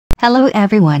Hello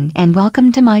everyone and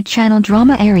welcome to my channel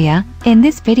Drama Area. In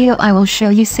this video I will show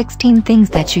you 16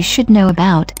 things that you should know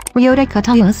about Ryota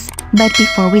Katayose. But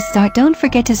before we start, don't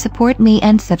forget to support me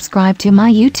and subscribe to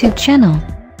my YouTube channel.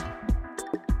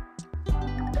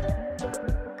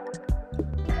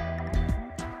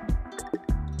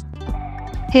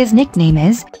 His nickname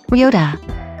is Ryota.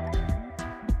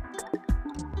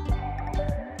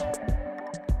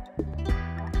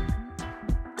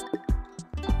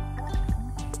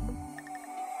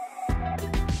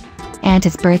 And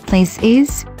his birthplace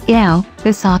is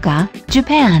Osaka,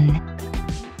 Japan.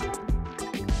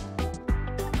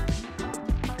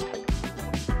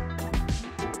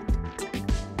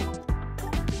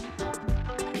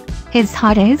 His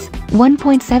height is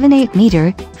 1.78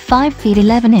 meter, 5 feet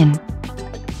 11 in.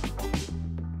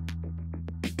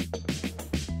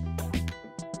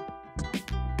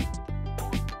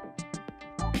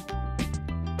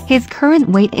 His current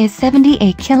weight is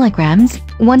 78 kilograms,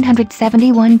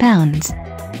 171 pounds.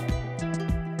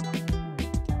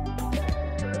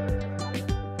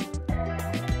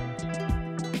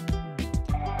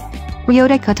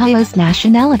 Ryota Katayose's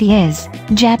nationality is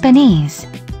Japanese.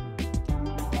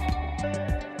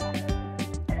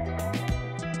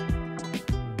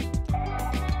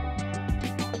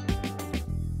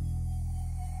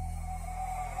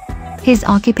 His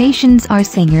occupations are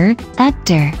singer,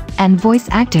 actor, and voice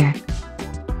actor.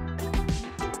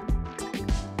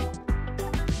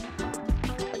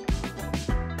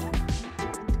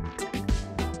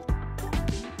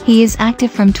 He is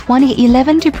active from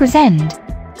 2011 to present.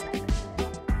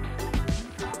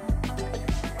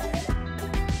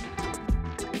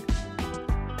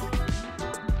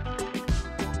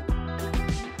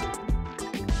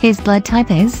 His blood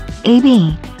type is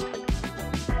AB.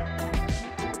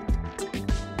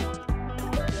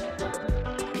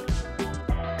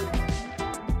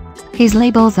 His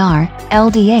labels are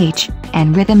LDH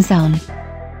and Rhythm Zone.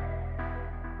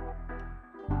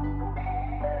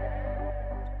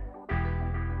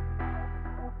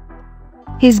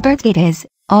 His birth date is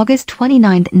August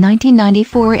 29,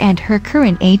 1994 and her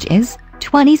current age is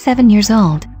 27 years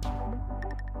old.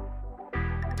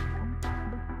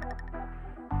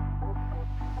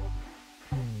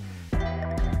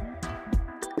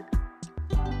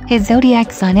 His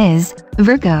zodiac sign is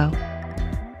Virgo.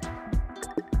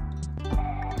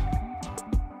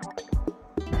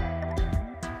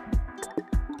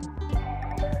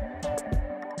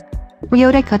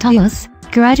 Ryota Katayose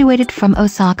graduated from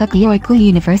Osaka Kyoto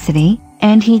University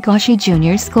and Higashi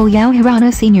Junior School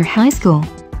Hirano Senior High School.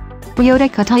 Ryota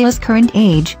Katayose's current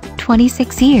age,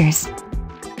 26 years.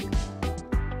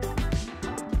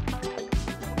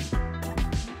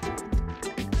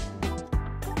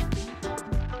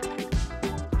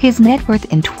 His net worth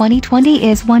in 2020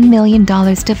 is $1 million to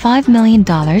 $5 million,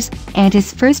 and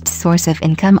his first source of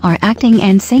income are acting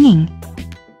and singing.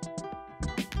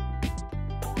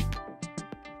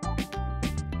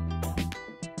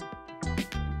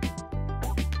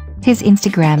 His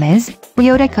Instagram is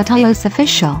Ryota Katayose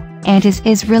Official, and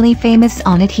is really famous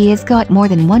on it. He has got more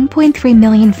than 1.3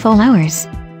 million followers.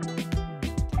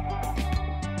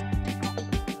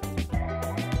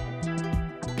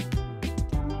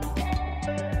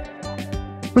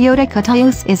 Ryota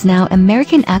Katayose is now an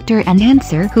American actor and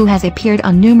dancer who has appeared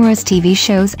on numerous TV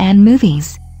shows and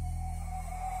movies.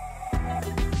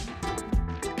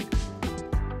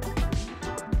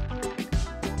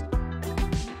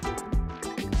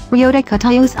 Ryota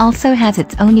Katayose also has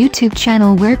its own YouTube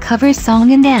channel where covers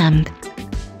song and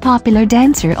popular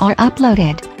dancer are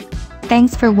uploaded.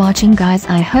 Thanks for watching guys,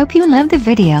 I hope you loved the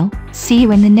video. See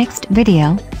you in the next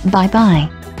video, bye bye.